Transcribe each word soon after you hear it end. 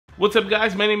What's up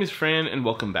guys, my name is Fran and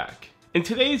welcome back. In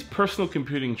today's personal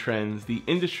computing trends, the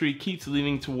industry keeps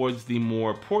leaning towards the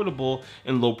more portable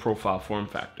and low profile form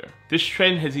factor. This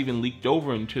trend has even leaked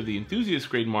over into the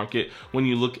enthusiast grade market when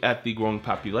you look at the growing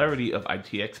popularity of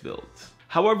ITX builds.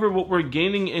 However, what we're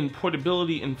gaining in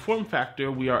portability and form factor,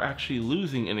 we are actually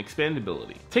losing in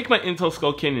expandability. Take my Intel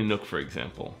Skull Canyon Nook for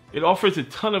example. It offers a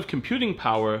ton of computing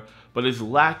power, but is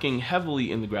lacking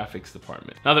heavily in the graphics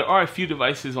department. Now there are a few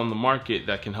devices on the market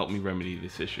that can help me remedy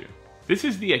this issue. This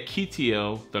is the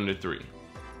Akitio Thunder 3.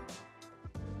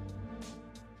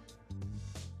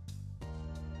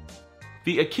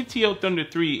 The Akitio Thunder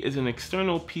 3 is an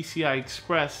external PCI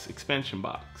Express expansion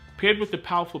box. Paired with the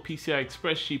powerful PCI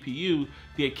Express GPU,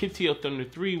 the Akitio Thunder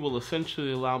 3 will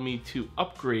essentially allow me to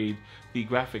upgrade the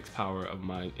graphics power of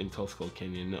my Intel Skull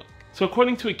Canyon Nook. So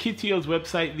according to Akitio's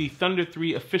website, the Thunder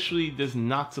 3 officially does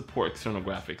not support external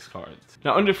graphics cards.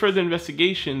 Now under further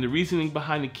investigation, the reasoning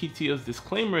behind Akitio's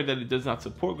disclaimer that it does not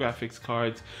support graphics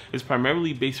cards is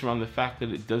primarily based around the fact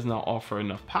that it does not offer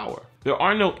enough power. There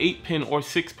are no 8-pin or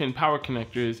 6-pin power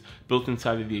connectors built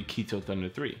inside of the Akitio Thunder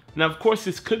 3. Now of course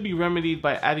this could be remedied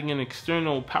by adding an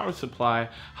external power supply,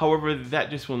 however that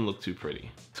just wouldn't look too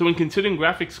pretty. So when considering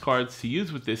graphics cards to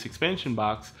use with this expansion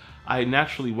box, I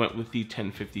naturally went with the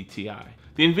 1050 Ti.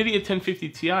 The NVIDIA 1050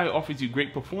 Ti offers you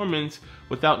great performance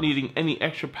without needing any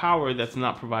extra power that's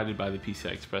not provided by the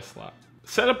PCI Express slot.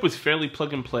 Setup was fairly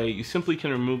plug and play. You simply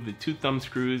can remove the 2 thumb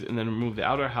screws and then remove the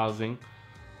outer housing.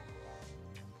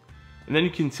 And then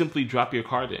you can simply drop your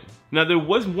card in. Now there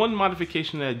was one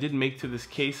modification that I did make to this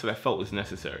case that I felt was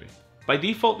necessary. By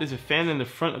default, there's a fan in the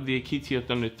front of the Akitio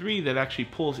Thunder 3 that actually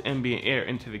pulls ambient air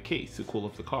into the case to cool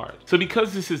off the card. So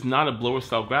because this is not a blower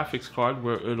style graphics card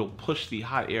where it'll push the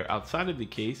hot air outside of the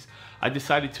case, I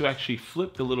decided to actually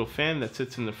flip the little fan that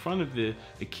sits in the front of the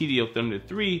Akitio Thunder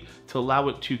 3 to allow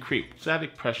it to create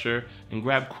static pressure and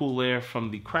grab cool air from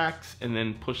the cracks and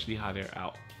then push the hot air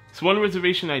out. So one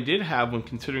reservation I did have when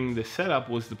considering this setup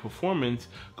was the performance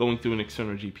going through an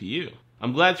external GPU.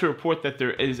 I'm glad to report that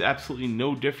there is absolutely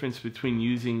no difference between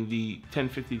using the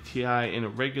 1050 Ti in a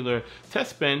regular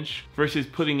test bench versus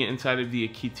putting it inside of the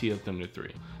Akitio Thunder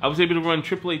 3. I was able to run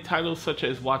AAA titles such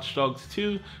as Watch Dogs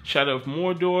 2, Shadow of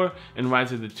Mordor, and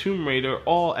Rise of the Tomb Raider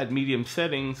all at medium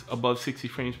settings above 60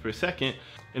 frames per second,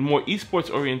 and more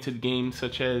esports oriented games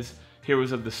such as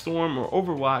Heroes of the Storm or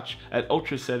Overwatch at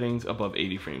ultra settings above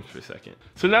 80 frames per second.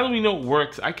 So now that we know it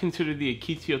works, I consider the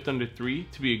Akitio Thunder 3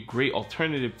 to be a great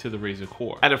alternative to the Razer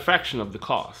Core at a fraction of the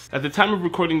cost. At the time of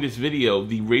recording this video,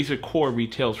 the Razer Core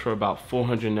retails for about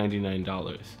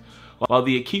 $499. While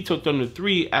the Akitio Thunder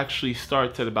 3 actually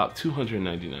starts at about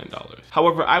 $299.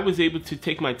 However, I was able to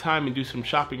take my time and do some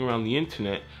shopping around the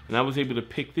internet, and I was able to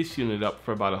pick this unit up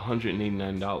for about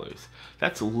 $189.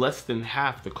 That's less than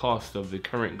half the cost of the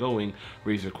current going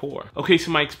Razer Core. Okay, so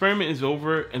my experiment is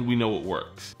over and we know it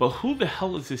works. But who the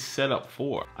hell is this setup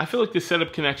for? I feel like this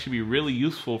setup can actually be really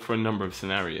useful for a number of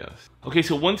scenarios. Okay,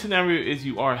 so one scenario is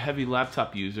you are a heavy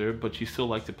laptop user, but you still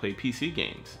like to play PC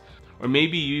games. Or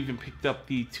maybe you even picked up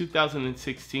the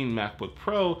 2016 MacBook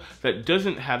Pro that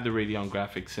doesn't have the Radeon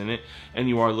graphics in it, and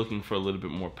you are looking for a little bit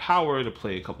more power to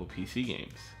play a couple PC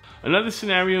games. Another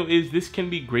scenario is this can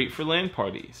be great for LAN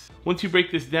parties. Once you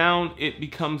break this down, it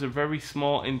becomes a very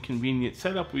small and convenient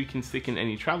setup where you can stick in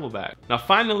any travel bag. Now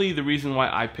finally, the reason why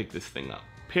I picked this thing up.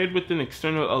 Paired with an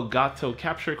external Elgato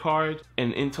capture card,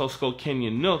 an Intel Skull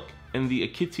Canyon Nook, and the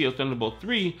Akitio Thunderbolt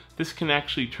 3, this can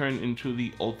actually turn into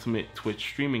the ultimate Twitch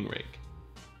streaming rig.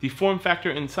 The form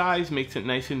factor and size makes it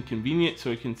nice and convenient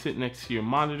so it can sit next to your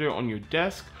monitor on your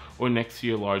desk or next to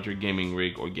your larger gaming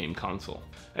rig or game console.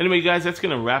 Anyway guys, that's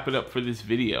gonna wrap it up for this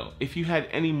video. If you had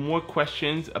any more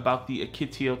questions about the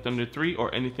Akitio Thunder 3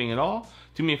 or anything at all,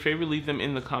 do me a favor, leave them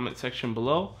in the comment section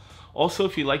below. Also,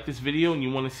 if you like this video and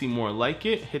you want to see more like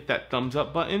it, hit that thumbs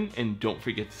up button and don't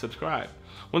forget to subscribe.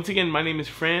 Once again, my name is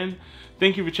Fran.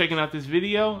 Thank you for checking out this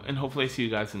video and hopefully I see you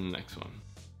guys in the next one.